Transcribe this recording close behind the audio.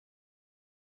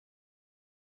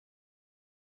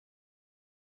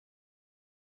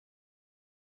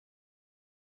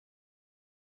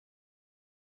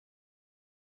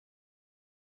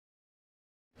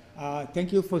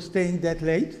Thank you for staying that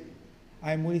late.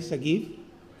 I'm Mooly Sagiv.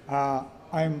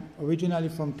 I'm originally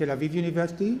from Tel Aviv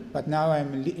University, but now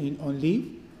I'm on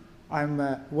leave. I'm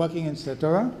working in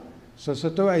Certora. So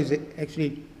Certora is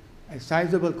actually a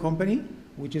sizable company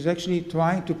which is actually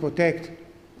trying to protect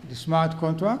the smart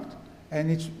contract, and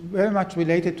it's very much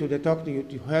related to the talk that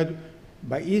you heard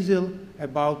by Isil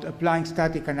about applying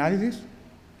static analysis.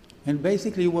 And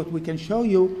basically what we can show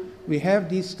you, we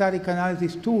have this static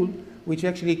analysis tool which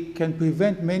actually can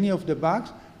prevent many of the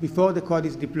bugs before the code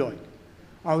is deployed.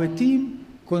 Our team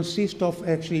consists of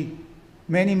actually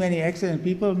many excellent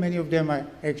people. Many of them are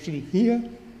actually here.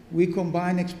 We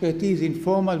combine expertise in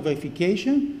formal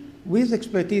verification with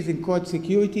expertise in code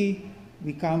security.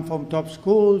 We come from top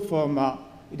school, from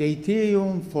the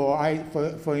Ethereum, for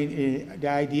the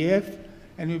IDF,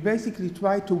 and we basically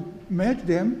try to merge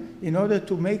them in order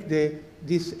to make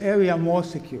this area more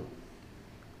secure.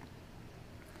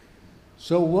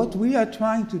 So what we are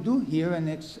trying to do here, and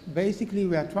it's basically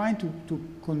we are trying to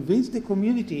convince the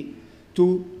community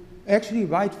to actually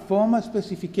write formal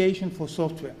specification for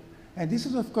software. And this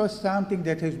is of course something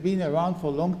that has been around for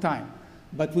a long time.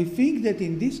 But we think that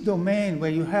in this domain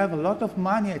where you have a lot of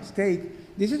money at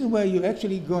stake, this is where you're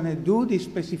actually going to do this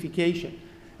specification.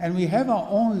 And we have our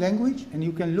own language, and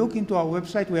you can look into our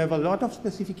website. We have a lot of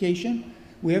specification.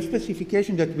 We have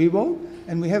specification that we wrote,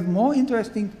 and we have more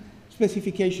interesting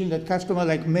specification that customers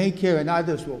like Maker and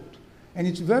others wrote. And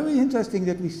it's very interesting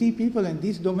that we see people in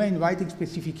this domain writing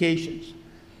specifications.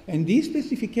 And these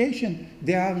specifications,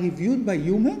 they are reviewed by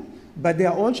human, but they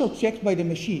are also checked by the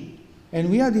machine. And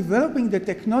we are developing the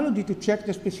technology to check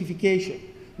the specification.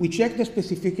 We check the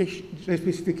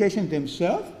specification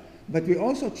themselves, but we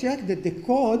also check that the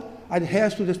code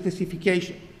adheres to the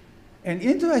specification. And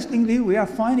interestingly, we are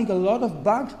finding a lot of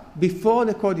bugs before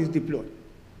the code is deployed.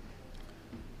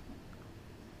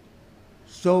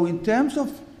 So in terms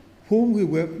of whom we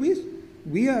work with,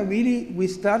 we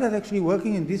started actually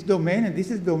working in this domain, and this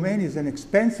domain is an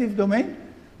expensive domain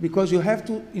because you have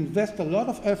to invest a lot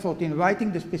of effort in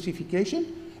writing the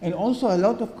specification and also a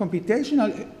lot of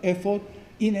computational effort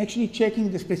in actually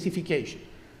checking the specification.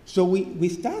 So we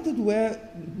started where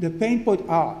the pain points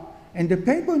are, and the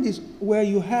pain point is where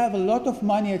you have a lot of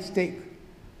money at stake.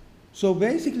 So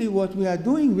basically what we are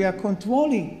doing, we are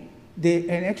controlling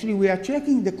and actually we are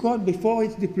checking the code before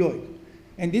it's deployed.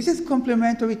 And this is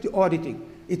complementary to auditing.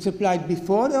 It's applied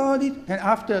before the audit and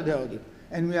after the audit.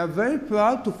 And we are very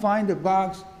proud to find the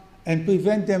bugs and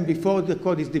prevent them before the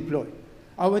code is deployed.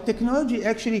 Our technology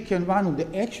actually can run on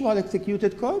the actual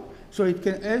executed code, so it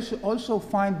can also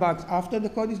find bugs after the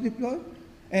code is deployed.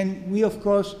 And we, of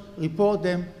course, report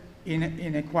them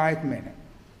in a quiet manner.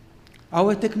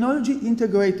 Our technology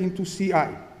integrates into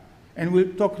CI, and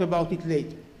we'll talk about it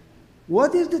later.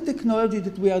 What is the technology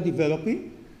that we are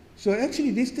developing? So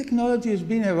actually, this technology has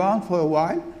been around for a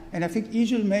while, and I think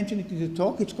Isil mentioned it in the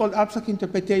talk. It's called abstract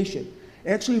interpretation.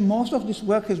 Actually, most of this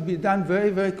work has been done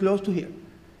very close to here,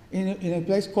 in a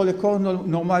place called École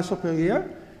Normale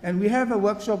Supérieure, and we have a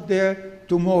workshop there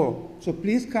tomorrow. So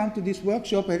please come to this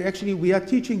workshop, and actually we are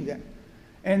teaching them.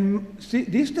 And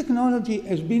this technology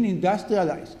has been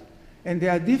industrialized, and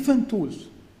there are different tools.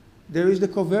 There is the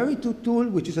Coverity tool,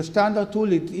 which is a standard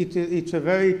tool. It's a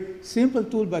very simple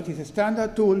tool, but it's a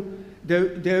standard tool.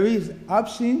 There is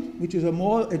Absinthe, which is a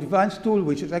more advanced tool,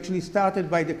 which is actually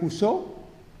started by the Cousseau.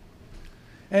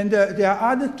 And there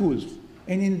are other tools.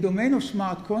 And in the domain of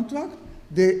smart contract,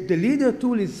 the leader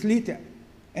tool is Slither.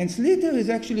 And Slither is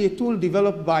actually a tool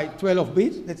developed by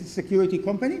 12bit, that is a security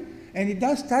company, and it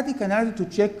does static analysis to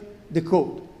check the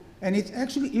code. And it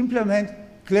actually implements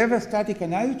clever static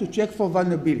analysis to check for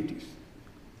vulnerabilities.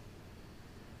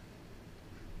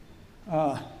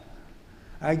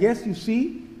 I guess you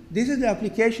see, this is the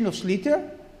application of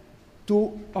Slither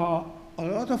to a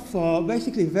lot of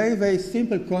basically very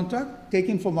simple contract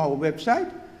taken from our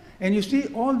website. And you see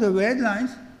all the red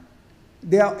lines,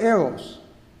 they are errors.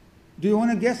 Do you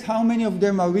want to guess how many of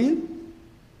them are real?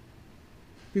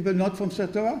 People not from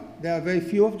Certora? There are very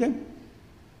few of them.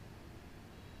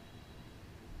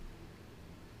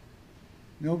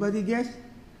 Nobody guess?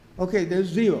 Okay, there's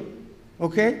 0.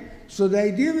 Okay? So the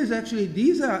idea is actually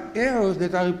these are errors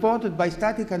that are reported by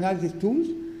static analysis tools,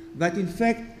 but in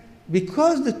fact,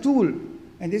 because the tool,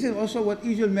 and this is also what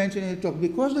Isil mentioned in the talk,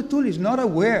 because the tool is not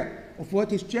aware of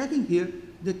what it's checking here,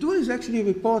 the tool is actually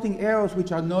reporting errors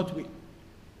which are not real.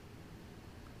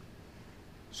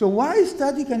 So why is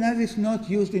static analysis not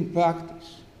used in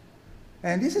practice?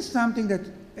 And this is something that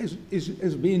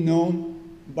is being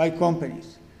known by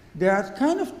companies. There are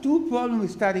kind of two problems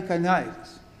with static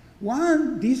analysis.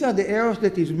 One, these are the errors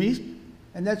that is missed,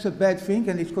 and that's a bad thing,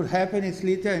 and it could happen in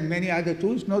Slither and many other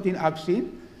tools, not in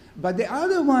Obscene. But the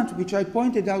other ones, which I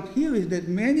pointed out here, is that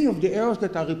many of the errors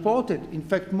that are reported, in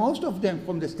fact, most of them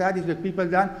from the studies that people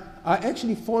done, are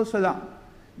actually false alarm.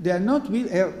 They are not real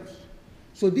errors.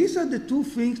 So these are the two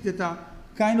things that are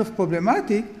kind of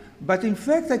problematic, but in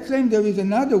fact, I claim there is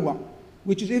another one,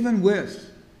 which is even worse.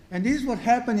 And this is what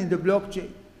happened in the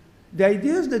blockchain. The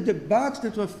idea is that the bugs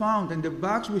that were found and the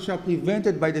bugs which are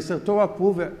prevented by the Certora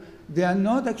Prover, they are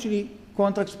not actually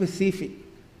contract specific.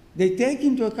 They take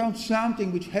into account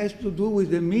something which has to do with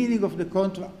the meaning of the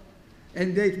contract.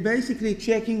 And they're basically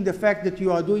checking the fact that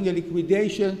you are doing a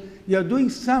liquidation, you are doing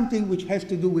something which has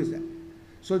to do with that.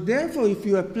 So therefore, if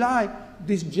you apply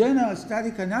this general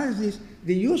static analysis,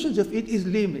 the usage of it is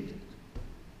limited.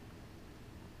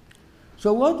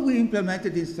 So what we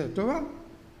implemented in Certora,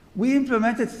 we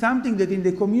implemented something that in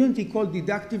the community called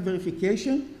deductive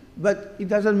verification, but it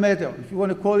doesn't matter if you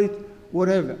want to call it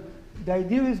whatever. The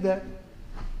idea is that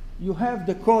you have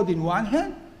the code in one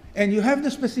hand, and you have the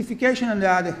specification on the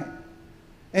other hand.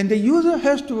 And the user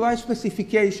has to write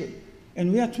specification.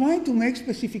 And we are trying to make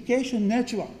specification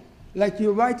natural, like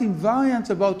you write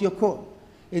invariants about your code.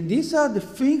 And these are the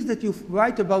things that you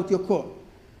write about your code.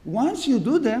 Once you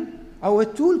do them, our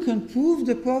tool can prove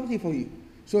the property for you.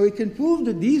 So it can prove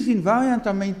that these invariants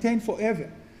are maintained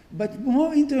forever. But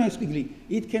more interestingly,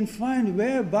 it can find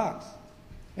rare bugs.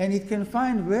 And it can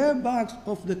find rare bugs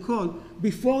of the code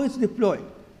before it's deployed.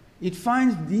 It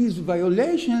finds these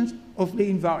violations of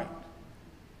the invariant.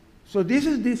 So this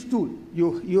is this tool.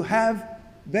 You have,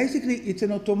 basically, it's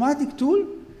an automatic tool.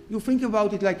 You think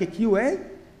about it like a QA,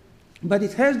 but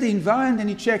it has the invariant and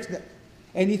it checks that.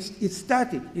 And it's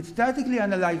static. It statically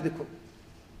analyzes the code.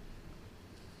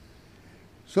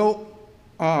 So,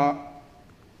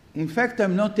 in fact,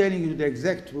 I'm not telling you the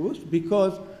exact truth,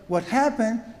 because what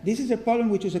happened, this is a problem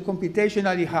which is a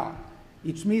computationally hard.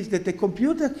 It means that the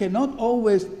computer cannot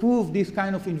always prove this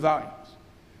kind of invariants.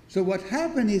 So what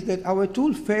happened is that our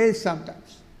tool fails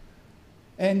sometimes.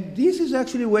 And this is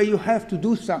actually where you have to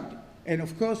do something. And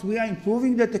of course, we are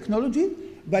improving the technology,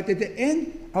 but at the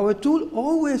end, our tool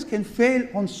always can fail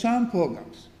on some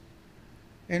programs.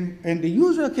 And the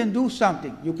user can do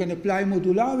something. You can apply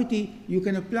modularity. You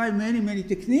can apply many, many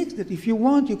techniques that if you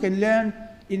want, you can learn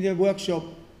in the workshop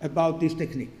about this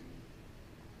technique.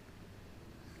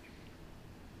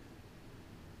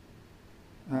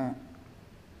 Why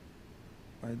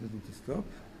does it stop?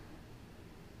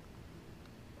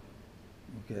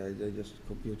 Okay, I just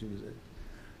computed with it.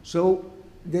 So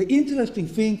the interesting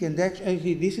thing, and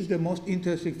actually this is the most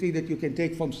interesting thing that you can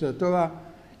take from Certora,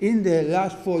 in the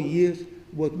last 4 years,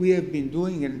 what we have been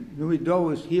doing, and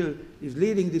Mooly is here, is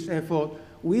leading this effort,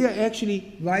 we are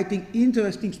actually writing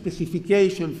interesting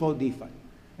specification for DeFi.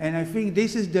 And I think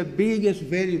this is the biggest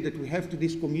value that we have to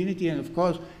this community, and of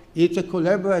course, it's a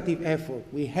collaborative effort.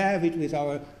 We have it with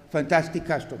our fantastic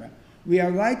customer. We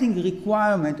are writing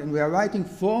requirement, and we are writing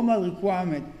formal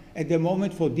requirement at the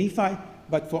moment for DeFi,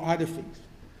 but for other things.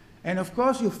 And of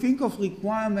course, you think of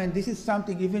requirement, this is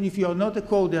something, even if you're not a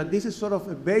coder, this is sort of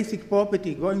a basic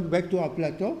property going back to our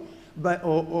Plateau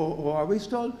or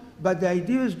Aristotle, but the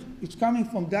idea is it's coming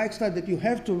from Dijkstra that you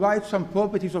have to write some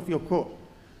properties of your code.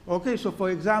 Okay, so for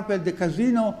example, the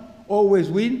casino always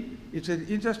win. It's an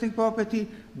interesting property,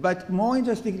 but more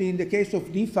interestingly, in the case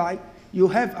of DeFi, you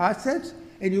have assets,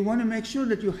 and you want to make sure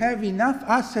that you have enough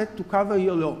asset to cover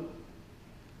your loan.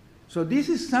 So this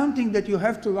is something that you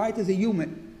have to write as a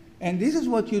human. And this is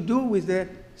what you do with the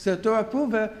Certora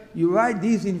Prover. You write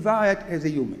these invariant as a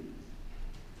human.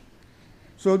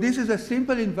 So this is a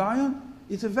simple invariant.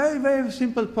 It's a very, very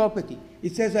simple property.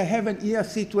 It says I have an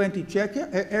ERC20 checker,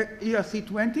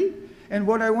 ERC20, and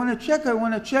what I want to check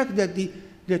that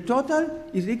the total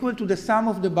is equal to the sum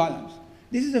of the balance.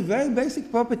 This is a very basic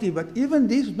property, but even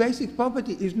this basic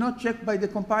property is not checked by the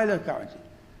compiler currently.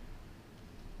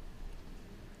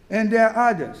 And there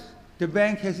are others. The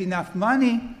bank has enough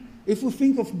money. If we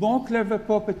think of more clever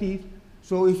properties,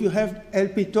 so if you have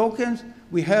LP tokens,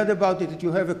 we heard about it, that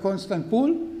you have a constant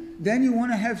pool, then you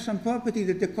want to have some property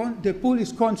that the pool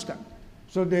is constant.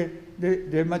 So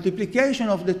the multiplication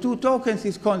of the two tokens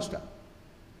is constant.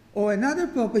 Or another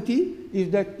property is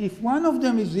that if one of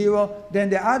them is 0, then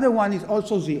the other one is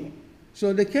also 0.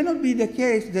 So there cannot be the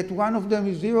case that one of them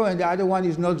is 0 and the other one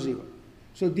is not 0.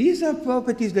 So these are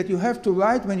properties that you have to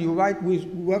write when you work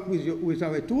with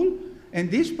our tool, and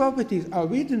these properties are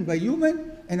written by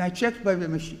human and are checked by the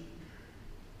machine.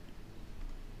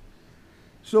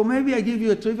 So maybe I give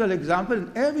you a trivial example,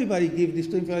 and everybody gives this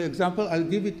trivial example. I'll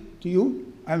give it to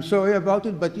you. I'm sorry about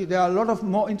it, but there are a lot of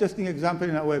more interesting examples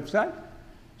in our website.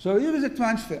 So here is a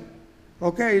transfer.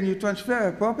 Okay, and you transfer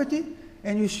a property,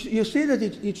 and you see that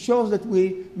it shows that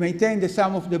we maintain the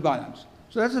sum of the balance.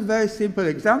 So that's a very simple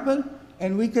example,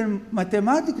 and we can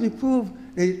mathematically prove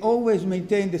that it always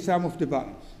maintains the sum of the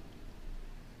balance.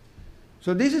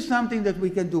 So this is something that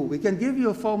we can do. We can give you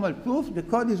a formal proof. The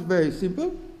code is very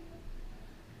simple.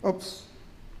 Oops.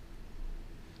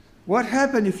 What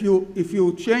happens if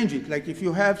you change it? Like if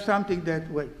you have something that,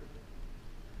 wait,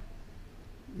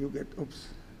 you get, oops.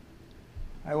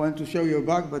 I want to show you a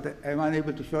bug, but I'm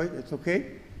unable to show it. It's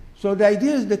okay. So the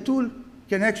idea is the tool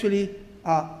can actually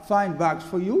find bugs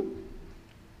for you.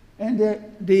 And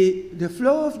the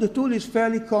flow of the tool is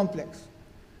fairly complex.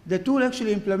 The tool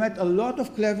actually implements a lot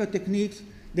of clever techniques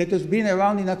that has been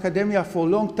around in academia for a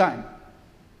long time.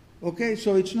 Okay,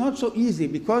 so it's not so easy.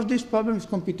 Because this problem is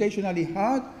computationally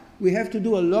hard, we have to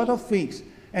do a lot of things.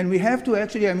 And we have to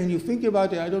actually, I mean, you think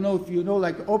about it, I don't know if you know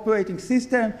like operating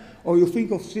system, or you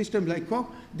think of systems like Coq.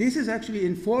 This is actually,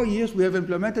 in 4 years, we have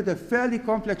implemented a fairly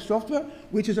complex software,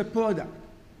 which is a product.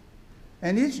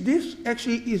 And this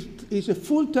actually is a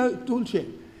full tool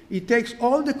chain. It takes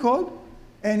all the code,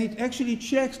 and it actually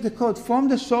checks the code from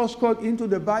the source code into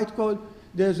the bytecode.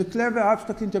 There's a clever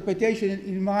abstract interpretation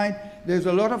in mind. There's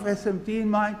a lot of SMT in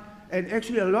mind. And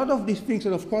actually a lot of these things,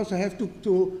 and of course I have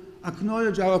to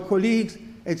acknowledge our colleagues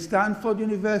at Stanford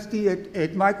University,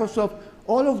 at Microsoft,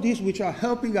 all of these which are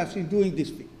helping us in doing this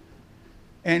thing.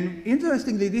 And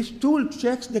interestingly, this tool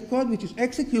checks the code which is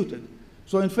executed.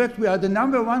 So in fact, we are the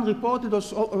 #1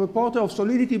 reporter of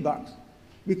solidity bugs,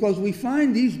 because we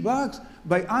find these bugs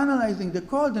by analyzing the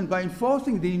code and by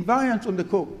enforcing the invariants on the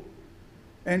code.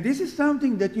 And this is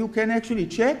something that you can actually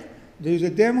check. There is a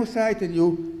demo site and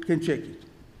you can check it.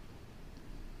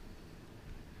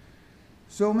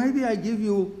 So maybe I give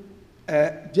you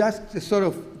just to sort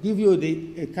of give you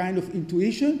a kind of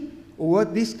intuition of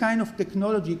what this kind of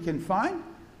technology can find.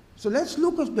 So let's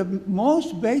look at the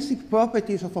most basic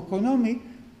properties of economy,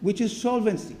 which is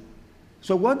solvency.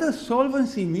 So what does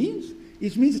solvency mean?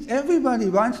 It means that everybody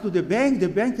runs to the bank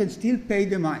can still pay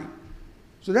the money.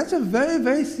 So that's a very,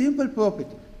 very simple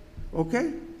property,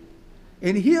 okay?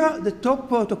 And here are the top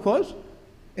protocols,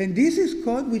 and this is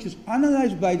code which is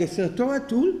analyzed by the Certora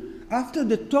tool after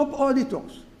the top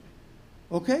auditors,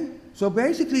 okay? So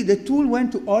basically the tool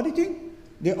went to auditing,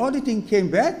 the auditing came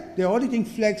back, the auditing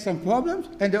flagged some problems,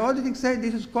 and the auditing said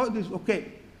this is code, this is okay.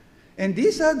 And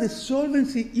these are the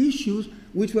solvency issues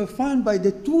which were found by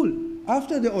the tool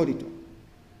after the auditor.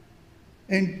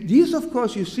 And these, of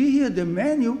course, you see here the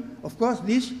menu, of course,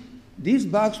 these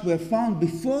bugs were found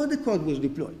before the code was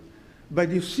deployed. But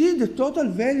you see the total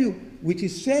value which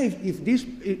is saved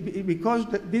because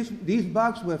these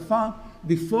bugs were found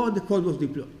before the code was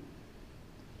deployed.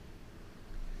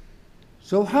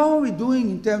 So how are we doing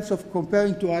in terms of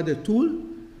comparing to other tools?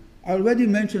 I already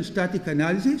mentioned static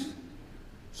analysis.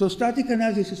 So static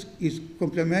analysis is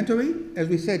complementary. As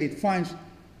we said, it finds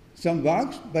some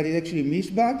bugs, but it actually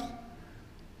misses bugs.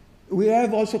 We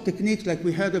have also techniques like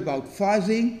we heard about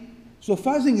fuzzing. So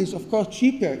fuzzing is, of course,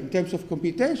 cheaper in terms of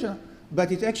computation,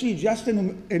 but it's actually just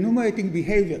enumerating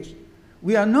behaviors.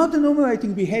 We are not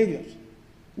enumerating behaviors.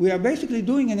 We are basically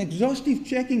doing an exhaustive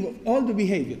checking of all the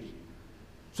behaviors.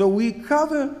 So we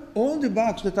cover all the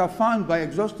bugs that are found by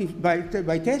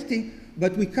testing,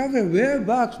 but we cover rare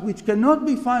bugs which cannot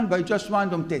be found by just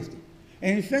random testing.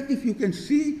 And in fact, if you can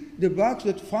see the bugs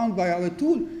that are found by our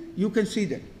tool, you can see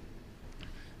them.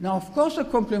 Now, of course, a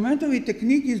complementary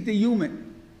technique is the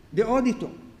human, the auditor.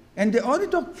 And the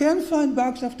auditor can find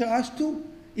bugs after us too.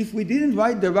 If we didn't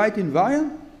write the right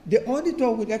invariant, the auditor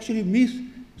would actually miss.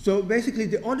 So basically,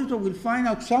 the auditor will find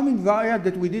out some invariant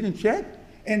that we didn't check,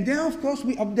 and then, of course,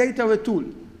 we update our tool.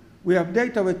 We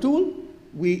update our tool,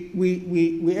 we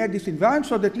add this invariant,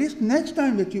 so that at least next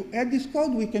time that you add this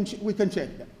code, we can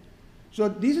check that. So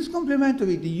this is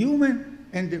complementary. The human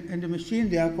and the machine,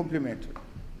 they are complementary.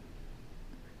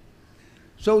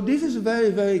 So this is very,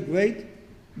 very great.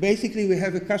 Basically, we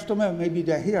have a customer, maybe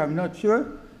they're here, I'm not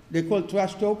sure. They call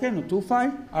Trust Token or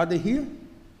TrueFi. Are they here?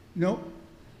 No?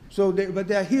 So but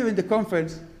they are here in the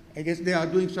conference. I guess they are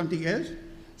doing something else.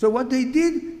 So what they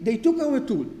did, they took our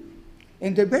tool,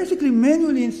 and they basically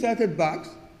manually inserted bugs,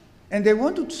 and they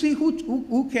wanted to see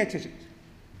who catches it,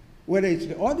 whether it's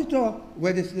the auditor,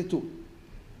 whether it's the tool.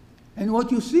 And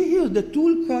what you see here, the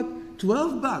tool caught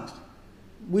 12 bugs,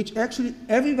 which actually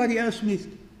everybody else missed.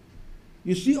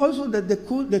 You see also that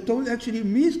the tool actually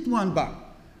missed one bug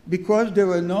because they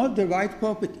were not the right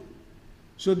property.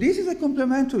 So this is a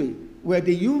complementary, where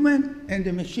the human and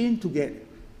the machine together.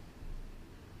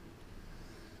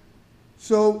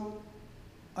 So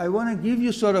I want to give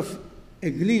you sort of a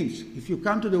glimpse. If you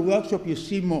come to the workshop, you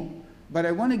see more. but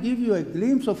I want to give you a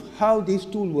glimpse of how this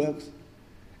tool works.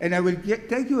 And I will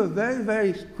take you a very,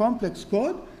 very complex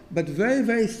code, but very,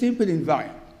 very simple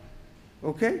environment.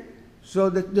 Okay? So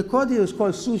the code here is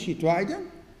called Sushi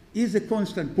Trident. It's a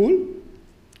constant pool.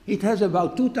 It has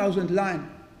about 2,000 lines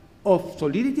of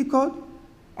Solidity code.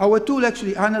 Our tool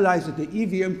actually analyzes the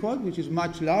EVM code, which is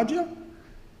much larger.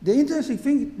 The interesting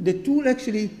thing, the tool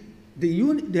actually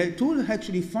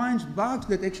finds bugs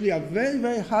that actually are very,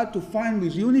 very hard to find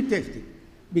with unit testing,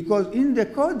 because in the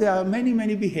code there are many,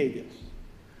 many behaviors.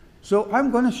 So I'm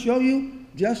going to show you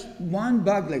just one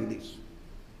bug like this.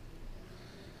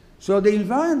 So the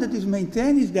environment that is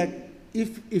maintained is that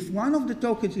if one of the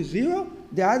tokens is 0,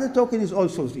 the other token is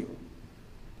also 0.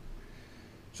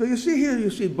 So you see here,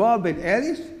 you see Bob and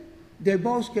Alice. They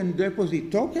both can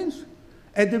deposit tokens.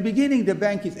 At the beginning, the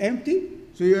bank is empty,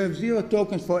 so you have 0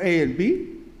 tokens for A and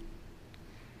B.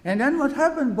 And then what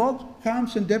happened, Bob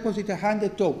comes and deposits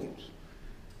 100 tokens.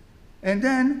 And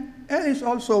then Alice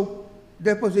also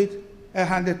deposits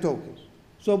 100 tokens.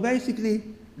 So basically,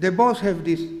 they both have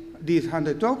these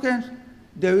 100 tokens.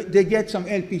 They get some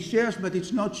LP shares, but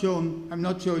it's not shown. I'm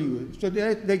not showing you. So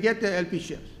they get the LP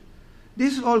shares.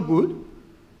 This is all good.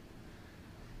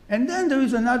 And then there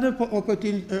is another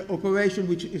operation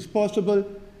which is possible.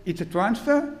 It's a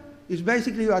transfer. It's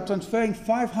basically you are transferring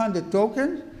 500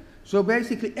 tokens. So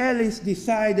basically Alice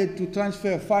decided to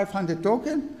transfer 500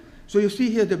 tokens. So you see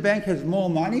here the bank has more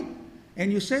money.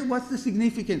 And you say, what's the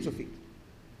significance of it?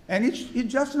 And it's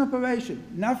just an operation.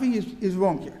 Nothing is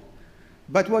wrong here.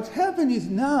 But what happened is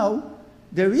now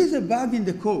there is a bug in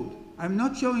the code. I'm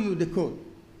not showing you the code.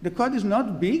 The code is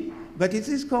not big, but it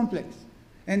is complex.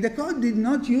 And the code did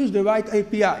not use the right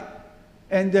API.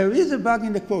 And there is a bug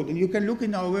in the code. And you can look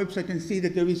in our website and see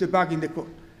that there is a bug in the code.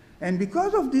 And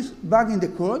because of this bug in the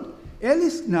code,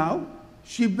 Alice now,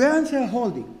 she burns her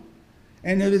holding.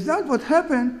 And as a result, what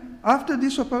happened, after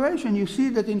this operation, you see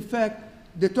that in fact,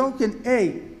 the token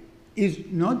A is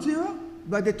not 0,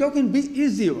 but the token B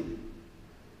is 0.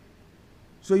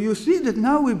 So you see that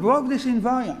now we broke this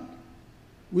invariant.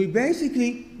 We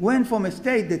basically went from a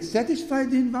state that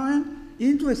satisfied the invariant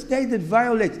into a state that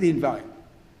violates the invariant.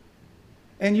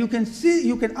 And you can see,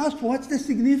 you can ask what's the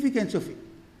significance of it.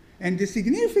 And the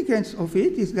significance of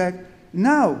it is that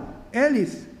now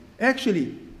Alice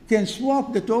actually can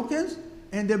swap the tokens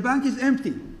and the bank is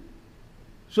empty.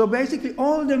 So basically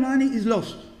all the money is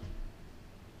lost.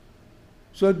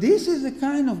 So this is the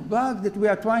kind of bug that we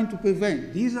are trying to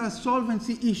prevent. These are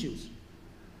solvency issues.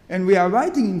 And we are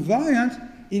writing invariants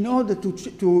in order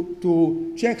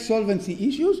to check solvency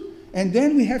issues, and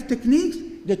then we have techniques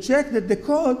that check that the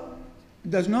code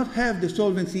does not have the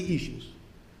solvency issues.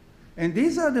 And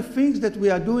these are the things that we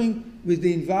are doing with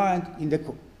the invariant in the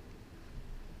code.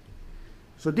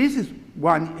 So this is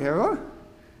one error.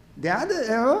 The other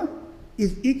error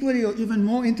is equally or even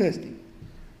more interesting.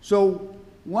 So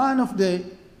one of the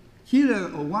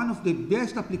killer or one of the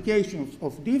best applications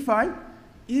of DeFi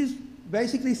is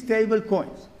basically stable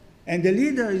coins. And the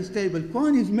leader in stable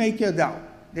coin is MakerDAO.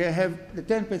 They have the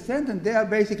 10% and they are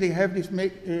basically have this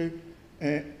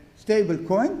stable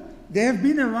coin. They have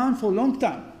been around for a long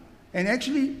time. And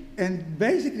actually, and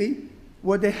basically,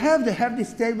 what they have this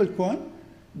stable coin,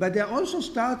 but they also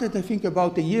started, I think,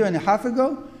 about a year and a half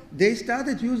ago, they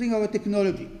started using our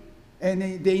technology.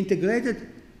 And they integrated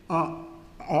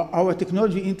our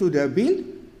technology into their build,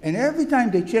 and every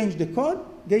time they change the code,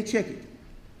 they check it.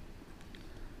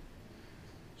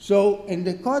 So, and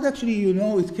the code actually, you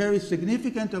know, it carries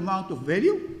magnifigant amount of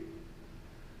value.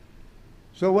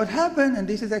 So what happened, and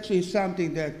this is actually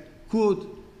something that Kurt,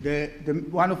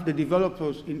 one of the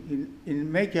developers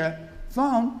in Maker,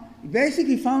 found,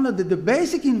 basically found out that the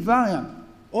basic invariant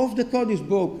of the code is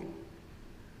broken.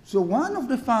 So one of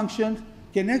the functions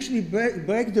can actually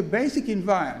break the basic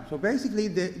invariant. So basically,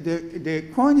 the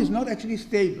coin is not actually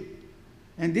stable.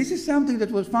 And this is something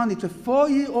that was found, it's a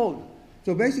 4-year-old.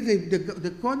 So basically,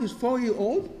 the code is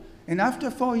 4-year-old, and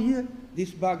after 4 years, this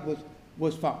bug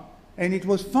was found. And it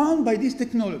was found by this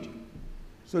technology.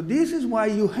 So this is why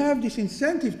you have this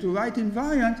incentive to write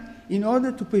invariant in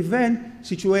order to prevent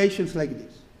situations like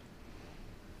this.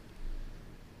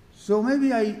 So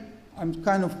maybe I'm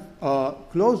kind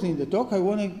of closing the talk. I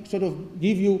want to sort of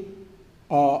give you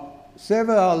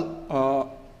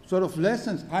several sort of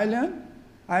lessons I learned.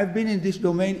 I've been in this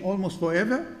domain almost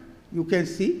forever, you can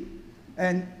see.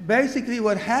 And basically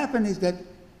what happened is that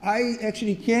I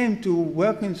actually came to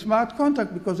work in smart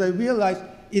contract because I realized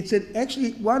it's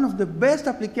actually one of the best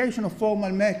applications of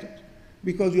formal methods,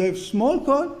 because you have small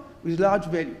code with large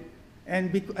value.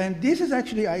 And this is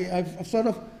actually, I've sort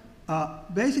of,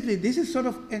 basically this is sort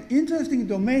of an interesting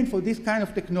domain for this kind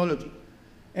of technology.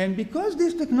 And because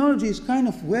this technology is kind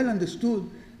of well understood,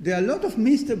 there are a lot of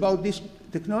myths about this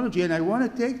technology, and I want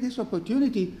to take this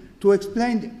opportunity to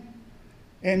explain them.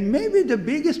 And maybe the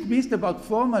biggest myth about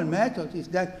formal method is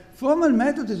that formal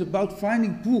method is about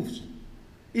finding proofs.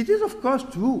 It is, of course,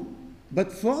 true,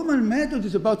 but formal method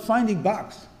is about finding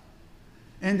bugs.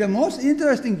 And the most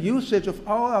interesting usage of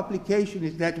our application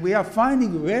is that we are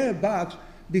finding rare bugs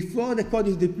before the code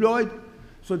is deployed.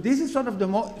 So this is sort of the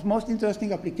most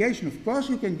interesting application. Of course,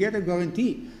 you can get a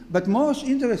guarantee, but most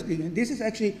interesting, and this is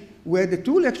actually where the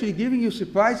tool actually giving you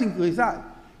surprising result.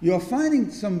 You are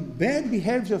finding some bad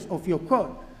behaviors of your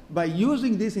code by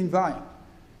using this environment.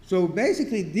 So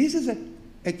basically, this is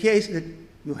a case that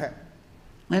you have.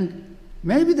 And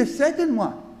maybe the second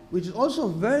one, which is also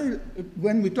very,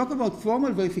 when we talk about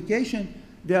formal verification,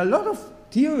 there are a lot of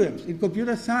theorems in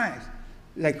computer science,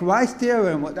 like Rice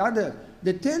theorem or others,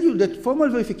 that tell you that formal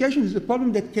verification is a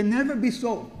problem that can never be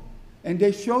solved. And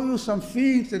they show you some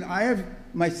things, and I have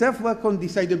myself worked on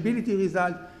decidability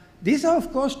results. These are,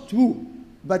 of course, true.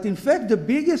 But in fact, the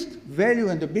biggest value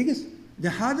and the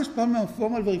hardest problem of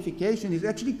formal verification is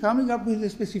actually coming up with the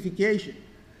specification,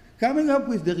 coming up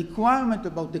with the requirement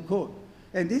about the code.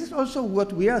 And this is also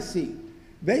what we are seeing.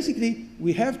 Basically,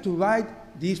 we have to write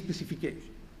these specifications.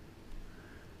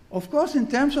 Of course, in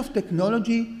terms of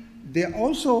technology, there are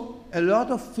also a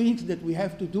lot of things that we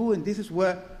have to do, and this is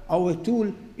where our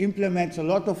tool implements a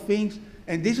lot of things,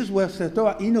 and this is where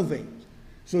Certora innovates.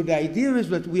 So the idea is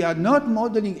that we are not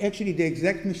modeling actually the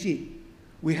exact machine.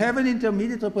 We have an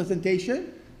intermediate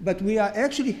representation, but we are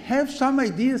actually have some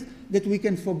ideas that we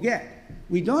can forget.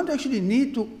 We don't actually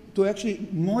need to actually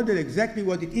model exactly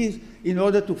what it is in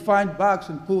order to find bugs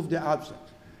and prove the absence.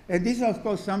 And this is, of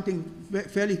course, something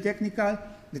fairly technical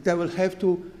that I will have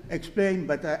to explain,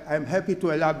 but I'm happy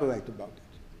to elaborate about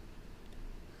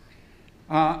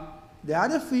it. The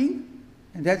other thing,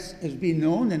 and that has been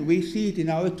known, and we see it in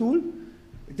our tool,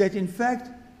 that in fact,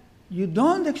 you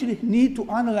don't actually need to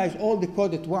analyze all the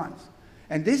code at once.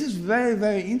 And this is very,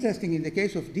 very interesting in the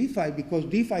case of DeFi, because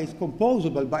DeFi is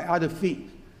composable by other things.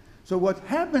 So what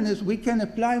happens is we can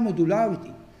apply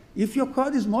modularity. If your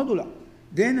code is modular,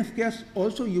 then of course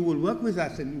also you will work with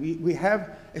us, and we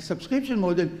have a subscription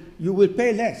model, you will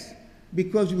pay less,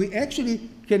 because we actually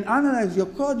can analyze your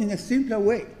code in a simpler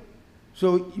way.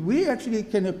 So we actually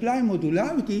can apply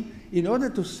modularity in order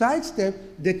to sidestep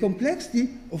the complexity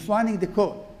of running the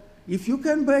code. If you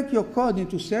can break your code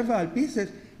into several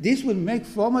pieces, this will make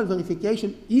formal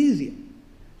verification easier.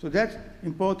 So that's an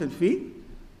important thing.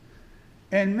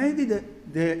 And maybe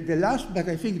the last, but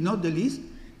I think not the least,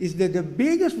 is that the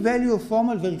biggest value of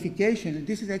formal verification, and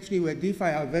this is actually where DeFi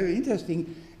are very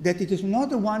interesting, that it is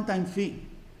not a one-time thing.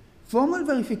 Formal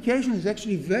verification is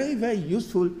actually very, very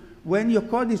useful when your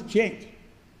code is changed.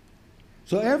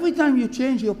 So every time you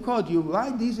change your code, you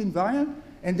write these invariants,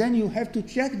 and then you have to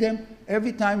check them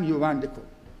every time you run the code.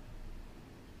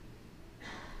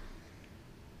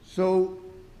 So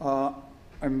I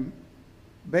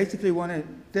basically want to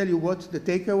tell you what's the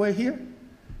takeaway here.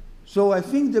 So I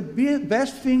think the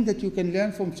best thing that you can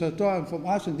learn from Certora and from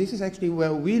us, and this is actually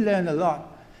where we learn a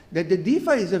lot, that the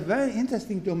DeFi is a very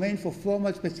interesting domain for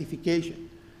formal specification.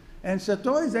 And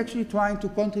Certora is actually trying to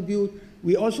contribute.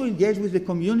 We also engage with the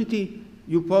community.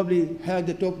 You probably heard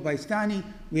the talk by Stani.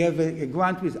 We have a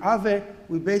grant with Aave.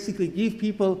 We basically give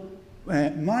people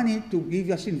money to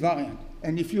give us invariant.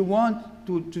 And if you want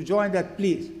to join that,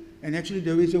 please. And actually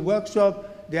there is a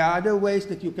workshop. There are other ways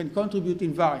that you can contribute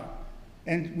invariant.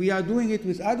 And we are doing it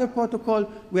with other protocols.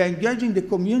 We are engaging the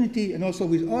community and also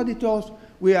with auditors.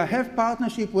 We have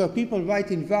partnership where people write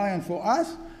invariant for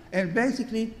us. And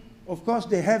basically, of course,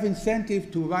 they have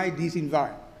incentive to write these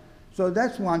invariants. So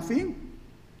that's one thing.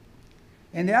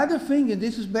 And the other thing, and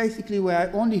this is basically where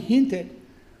I only hinted,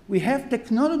 we have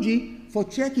technology for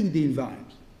checking the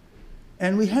environments.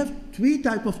 And we have three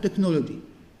types of technology.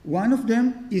 One of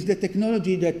them is the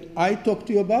technology that I talked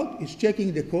to you about, is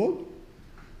checking the code.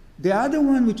 The other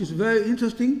one, which is very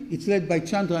interesting, it's led by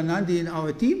Chandra Nandi in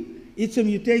our team, it's a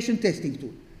mutation testing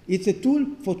tool. It's a tool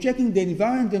for checking the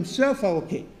environment themselves are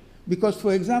okay. Because,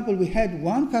 for example, we had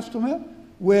one customer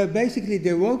where basically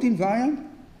they wrote invariant,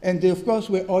 and they, of course,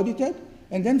 were audited,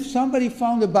 and then somebody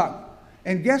found a bug.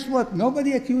 And guess what?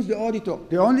 Nobody accused the auditor.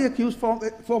 They only accused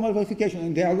formal verification,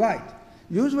 and they are right.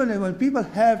 Usually when people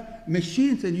have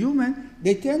machines and humans,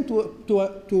 they tend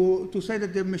to say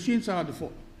that the machines are the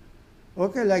fault.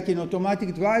 Okay, like in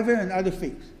automatic driver and other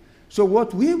things. So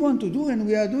what we want to do, and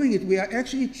we are doing it, we are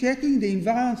actually checking the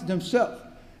environments themselves.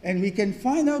 And we can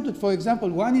find out that, for example,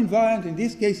 one invariant in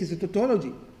this case is a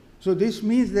tautology. So this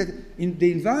means that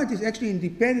the environment is actually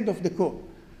independent of the code.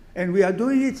 And we are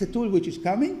doing it. It's a tool which is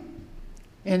coming.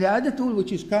 And the other tool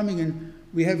which is coming, and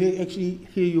we have here actually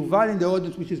here Yuval in the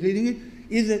audience which is leading it,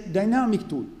 is a dynamic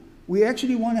tool. We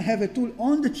actually want to have a tool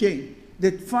on the chain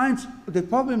that finds the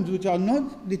problems which are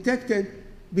not detected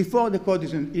before the code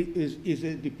is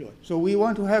deployed. So we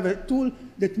want to have a tool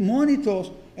that monitors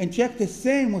and checks the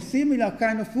same or similar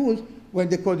kind of rules when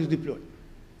the code is deployed.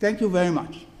 Thank you very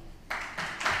much.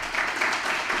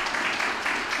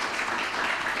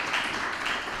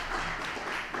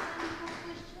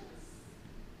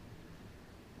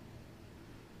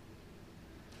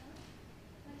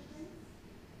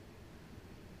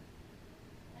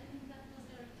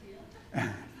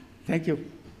 Thank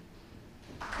you.